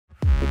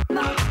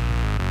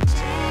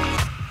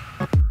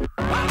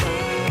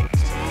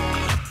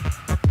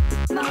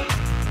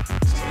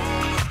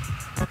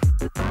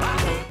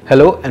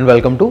Hello and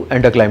welcome to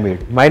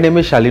Enterclimate. My name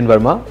is Shalin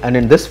Verma, and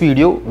in this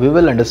video we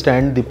will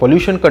understand the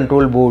Pollution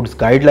Control Board's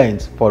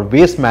guidelines for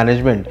waste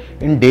management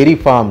in dairy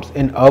farms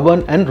in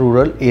urban and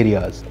rural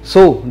areas.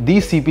 So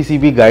these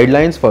CPCB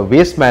guidelines for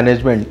waste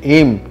management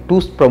aim to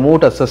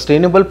promote a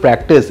sustainable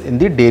practice in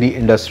the dairy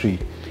industry.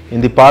 In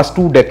the past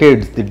 2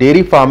 decades, the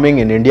dairy farming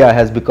in India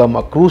has become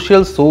a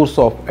crucial source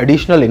of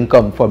additional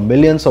income for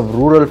millions of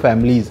rural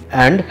families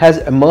and has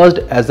emerged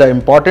as an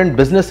important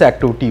business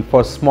activity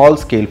for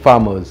small-scale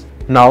farmers.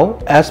 Now,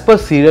 as per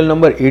serial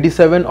number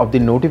 87 of the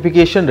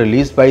notification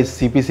released by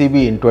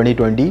CPCB in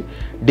 2020,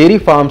 dairy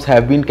farms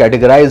have been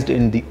categorized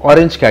in the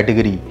orange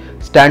category.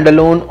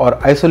 Standalone or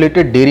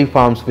isolated dairy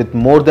farms with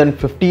more than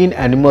 15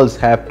 animals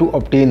have to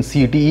obtain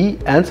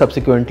CTE and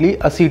subsequently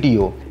a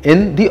CTO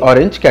in the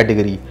orange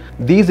category.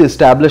 These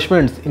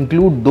establishments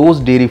include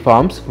those dairy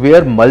farms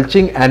where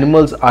mulching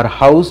animals are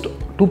housed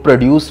to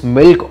produce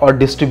milk or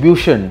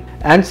distribution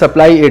and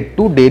supply it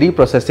to dairy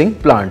processing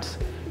plants.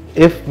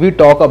 If we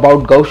talk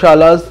about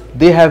gaushalas,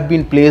 they have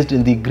been placed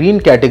in the green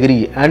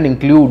category and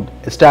include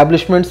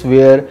establishments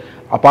where,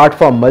 apart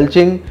from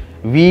mulching,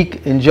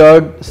 weak,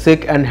 injured,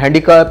 sick and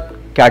handicapped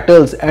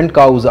cattle and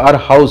cows are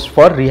housed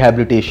for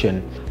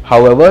rehabilitation.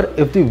 However,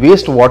 if the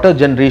wastewater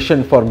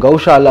generation for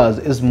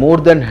gaushalas is more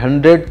than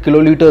 100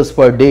 kiloliters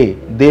per day,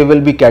 they will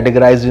be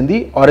categorized in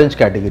the orange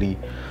category.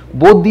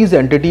 Both these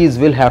entities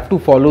will have to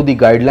follow the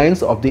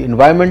guidelines of the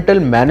environmental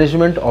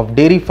management of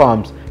dairy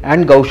farms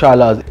and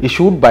gaushalas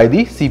issued by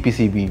the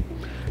CPCB.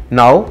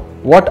 Now,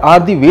 what are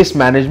the waste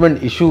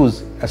management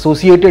issues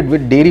associated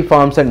with dairy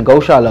farms and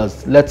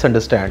gaushalas? Let's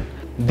understand.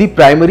 The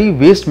primary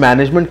waste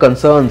management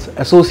concerns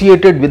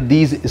associated with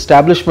these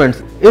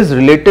establishments is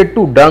related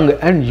to dung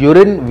and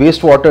urine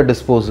wastewater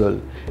disposal.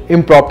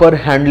 Improper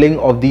handling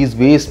of these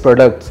waste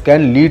products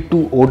can lead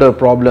to odor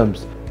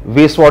problems.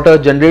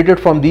 Wastewater generated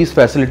from these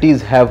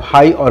facilities have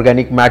high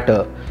organic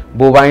matter.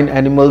 Bovine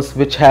animals,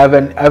 which have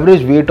an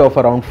average weight of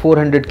around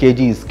 400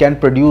 kgs, can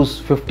produce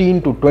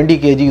 15 to 20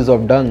 kgs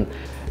of dung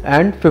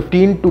and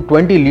 15 to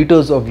 20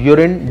 liters of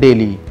urine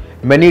daily.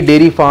 Many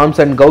dairy farms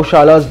and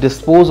gaushalas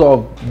dispose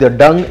of the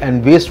dung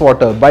and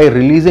wastewater by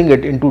releasing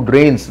it into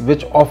drains,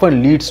 which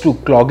often leads to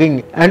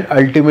clogging and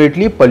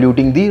ultimately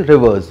polluting the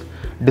rivers.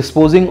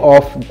 Disposing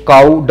of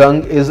cow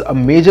dung is a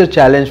major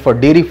challenge for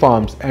dairy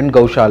farms and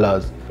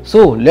gaushalas.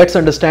 So let's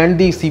understand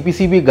the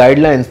CPCB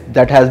guidelines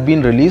that has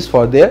been released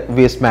for their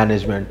waste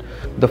management.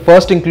 The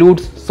first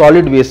includes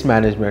solid waste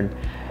management.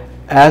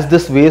 As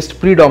this waste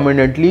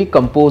predominantly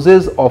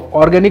composes of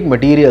organic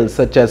materials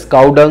such as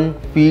cow dung,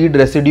 feed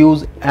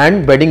residues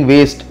and bedding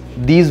waste,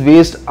 these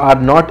wastes are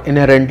not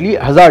inherently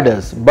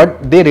hazardous,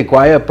 but they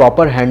require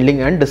proper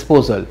handling and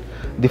disposal.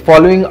 The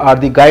following are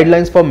the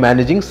guidelines for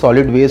managing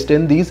solid waste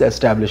in these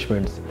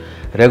establishments.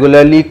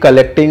 Regularly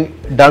collecting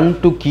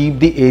dung to keep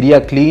the area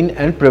clean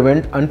and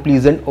prevent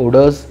unpleasant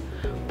odors.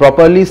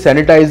 Properly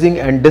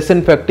sanitizing and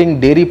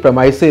disinfecting dairy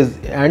premises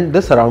and the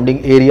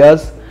surrounding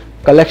areas.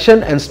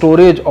 Collection and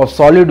storage of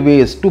solid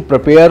waste to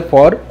prepare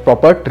for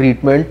proper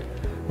treatment.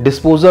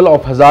 Disposal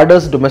of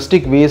hazardous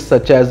domestic waste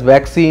such as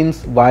vaccines,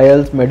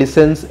 vials,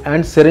 medicines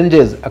and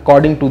syringes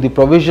according to the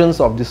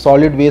provisions of the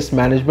solid waste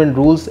management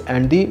rules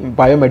and the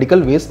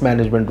biomedical waste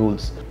management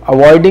rules.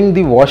 Avoiding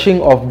the washing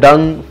of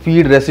dung,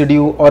 feed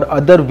residue or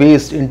other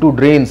waste into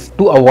drains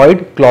to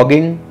avoid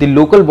clogging. The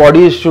local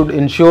bodies should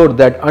ensure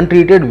that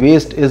untreated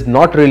waste is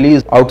not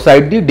released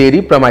outside the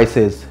dairy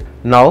premises.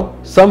 Now,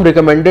 some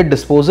recommended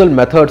disposal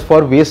methods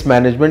for waste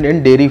management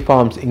in dairy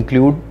farms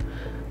include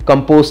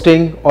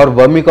composting or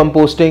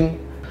vermicomposting,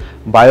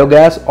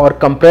 biogas or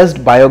compressed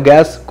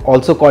biogas,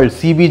 also called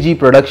CBG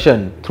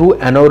production through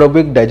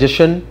anaerobic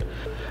digestion,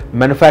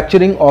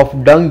 manufacturing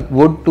of dung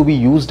wood to be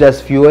used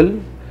as fuel.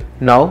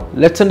 Now,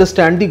 let's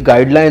understand the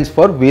guidelines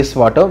for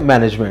wastewater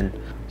management.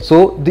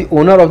 So, the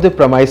owner of the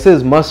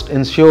premises must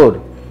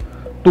ensure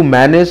to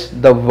manage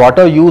the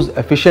water use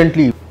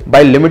efficiently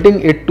by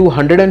limiting it to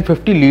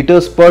 150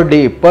 liters per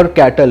day per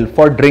cattle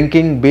for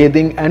drinking,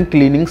 bathing and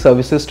cleaning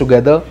services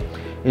together.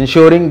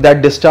 Ensuring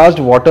that discharged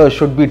water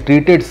should be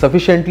treated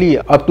sufficiently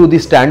up to the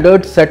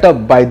standards set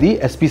up by the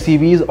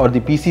SPCBs or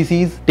the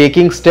PCCs,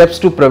 taking steps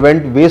to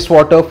prevent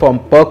wastewater from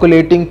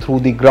percolating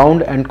through the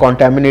ground and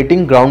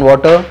contaminating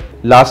groundwater.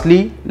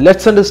 Lastly,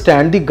 let's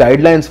understand the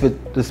guidelines with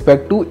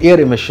respect to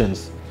air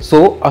emissions.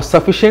 So, a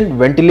sufficient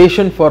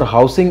ventilation for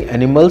housing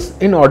animals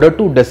in order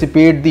to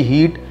dissipate the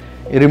heat,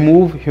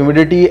 remove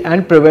humidity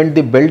and prevent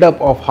the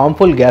buildup of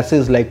harmful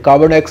gases like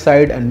carbon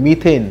dioxide and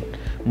methane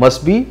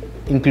must be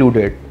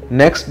included.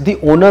 Next, the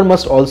owner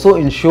must also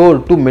ensure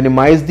to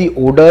minimize the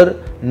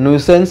odor,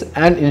 nuisance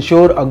and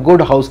ensure a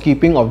good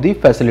housekeeping of the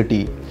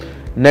facility.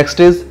 Next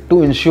is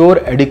to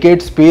ensure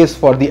adequate space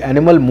for the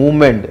animal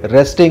movement,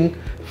 resting,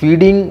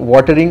 feeding,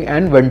 watering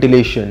and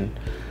ventilation.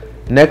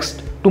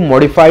 Next, to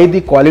modify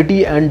the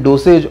quality and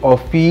dosage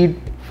of feed,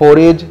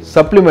 forage,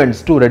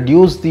 supplements to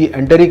reduce the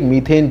enteric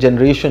methane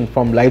generation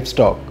from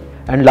livestock.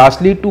 And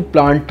lastly, to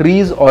plant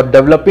trees or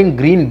developing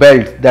green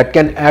belts that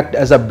can act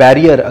as a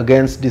barrier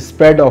against the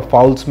spread of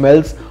foul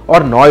smells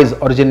or noise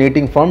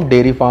originating from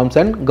dairy farms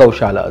and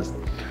gaushalas.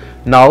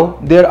 Now,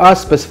 there are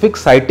specific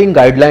siting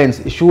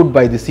guidelines issued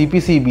by the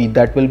CPCB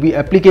that will be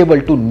applicable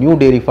to new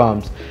dairy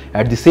farms.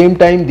 At the same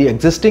time, the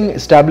existing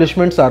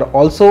establishments are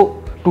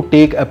also to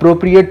take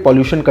appropriate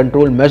pollution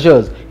control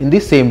measures in the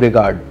same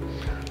regard.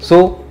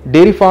 So,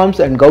 dairy farms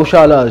and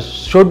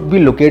gaushalas should be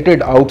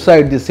located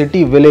outside the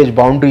city-village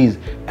boundaries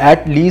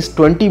at least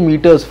 20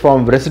 meters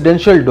from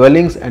residential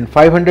dwellings and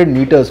 500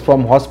 meters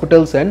from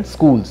hospitals and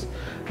schools.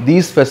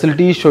 These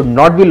facilities should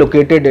not be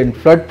located in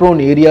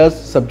flood-prone areas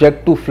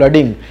subject to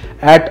flooding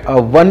at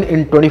a 1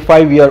 in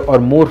 25 year or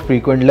more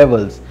frequent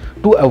levels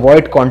to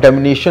avoid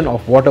contamination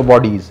of water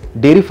bodies.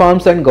 Dairy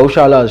farms and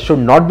gaushalas should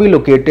not be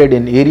located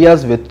in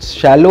areas with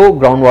shallow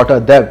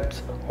groundwater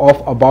depths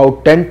of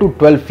about 10 to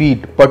 12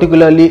 feet,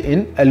 particularly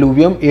in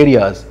alluvium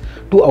areas,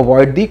 to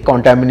avoid the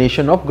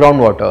contamination of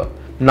groundwater.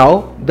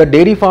 Now, the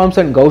dairy farms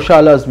and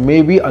gaushalas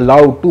may be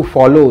allowed to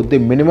follow the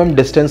minimum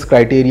distance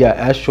criteria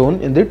as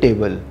shown in the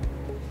table.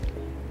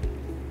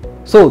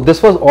 So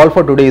this was all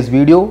for today's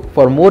video.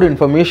 For more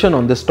information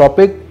on this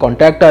topic,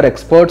 contact our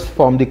experts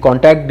from the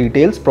contact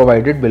details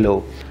provided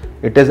below.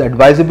 It is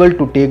advisable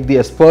to take the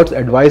experts'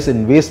 advice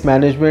in waste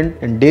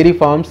management in dairy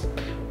farms.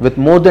 With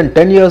more than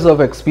 10 years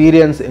of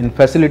experience in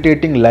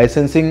facilitating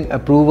licensing,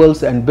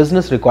 approvals and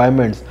business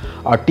requirements,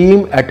 our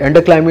team at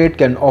Enterclimate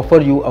can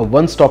offer you a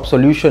one-stop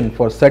solution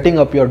for setting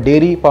up your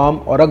dairy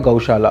farm or a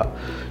gaushala.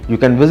 You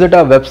can visit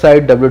our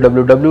website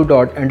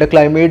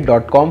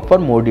www.enterclimate.com for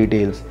more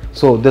details.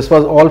 So this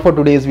was all for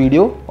today's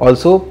video.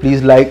 Also,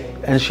 please like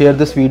and share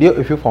this video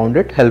if you found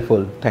it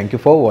helpful. Thank you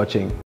for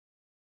watching.